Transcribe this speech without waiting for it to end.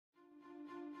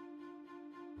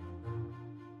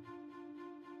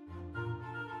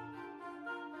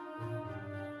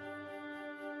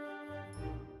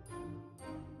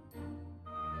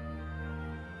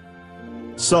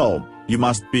So, you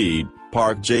must be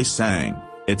Park Jae-sang.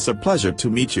 It's a pleasure to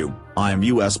meet you. I'm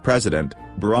US President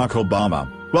Barack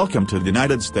Obama. Welcome to the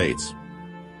United States.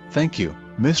 Thank you,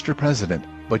 Mr. President,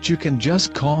 but you can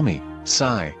just call me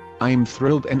Psy. I am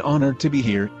thrilled and honored to be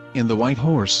here, in the White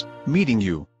Horse, meeting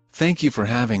you. Thank you for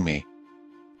having me.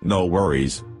 No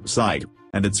worries, Psy,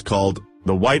 and it's called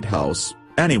the White House.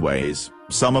 Anyways,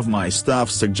 some of my staff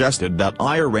suggested that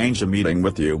I arrange a meeting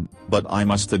with you, but I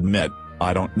must admit,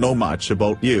 I don't know much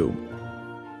about you.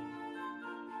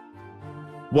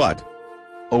 What?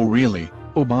 Oh really,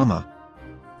 Obama?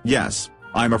 Yes,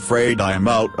 I'm afraid I am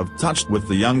out of touch with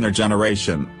the younger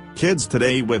generation, kids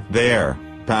today with their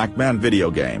Pac-Man video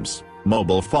games,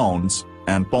 mobile phones,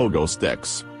 and pogo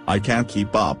sticks. I can't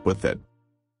keep up with it.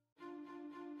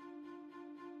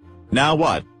 Now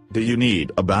what? Do you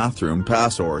need a bathroom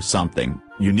pass or something?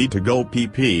 You need to go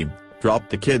pee-pee, drop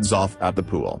the kids off at the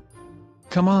pool.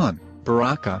 Come on,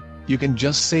 Baraka, you can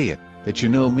just say it, that you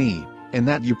know me, and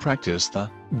that you practice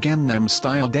the Gangnam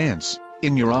Style dance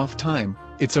in your off time.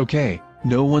 It's okay,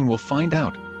 no one will find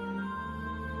out.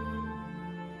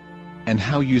 And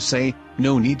how you say,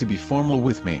 no need to be formal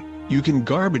with me, you can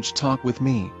garbage talk with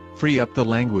me, free up the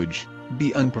language,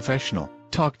 be unprofessional,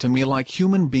 talk to me like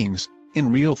human beings,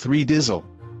 in real 3-dizzle.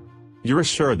 You're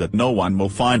sure that no one will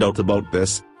find out about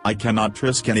this? I cannot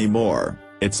risk anymore.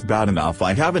 It's bad enough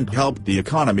I haven't helped the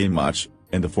economy much,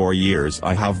 in the 4 years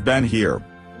I have been here.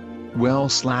 Well,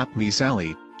 slap me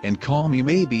Sally, and call me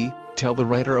maybe, tell the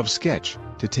writer of sketch,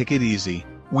 to take it easy,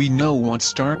 we no want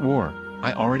start war,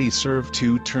 I already served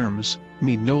 2 terms,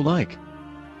 me no like.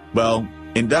 Well,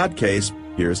 in that case,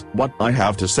 here's what I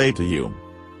have to say to you.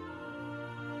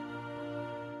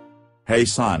 Hey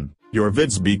son, your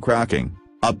vids be cracking,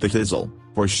 up the hizzle,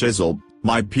 for shizzle,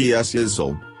 my PS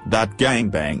izzle, that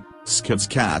gangbang, skits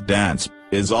cat dance,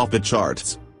 is off the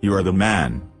charts, you're the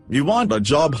man, you want a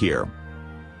job here.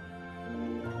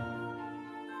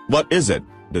 What is it,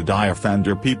 did I offend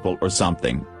your people or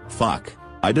something? Fuck,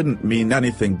 I didn't mean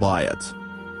anything by it.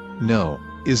 No,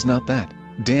 is not that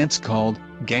dance called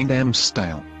Gangnam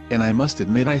Style, and I must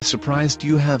admit I surprised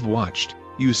you have watched,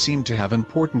 you seem to have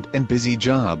important and busy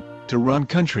job, to run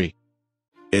country.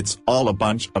 It's all a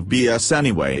bunch of BS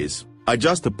anyways, I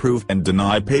just approve and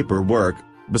deny paperwork,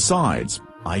 besides,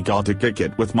 I got to kick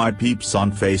it with my peeps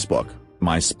on Facebook,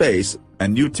 MySpace,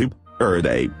 and YouTube,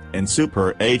 Day, in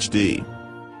Super HD.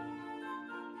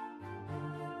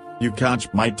 You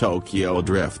catch my Tokyo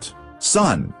drift,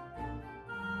 son?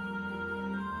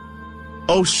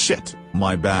 Oh shit,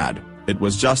 my bad, it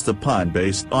was just a pun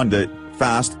based on the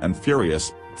Fast and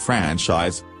Furious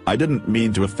franchise, I didn't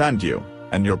mean to offend you,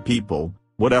 and your people,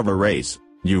 whatever race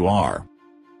you are.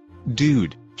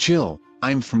 Dude, chill,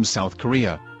 I'm from South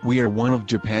Korea, we are one of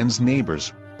Japan's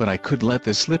neighbors, but I could let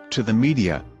this slip to the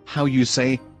media, how you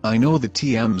say, I know the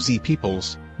TMZ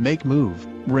peoples, make move,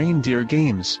 reindeer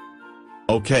games.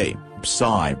 Okay,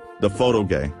 Psy, the photo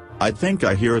gay, I think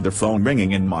I hear the phone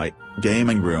ringing in my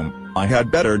gaming room, I had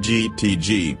better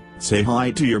GTG, say hi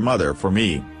to your mother for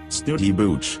me, Snooty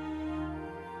Booch.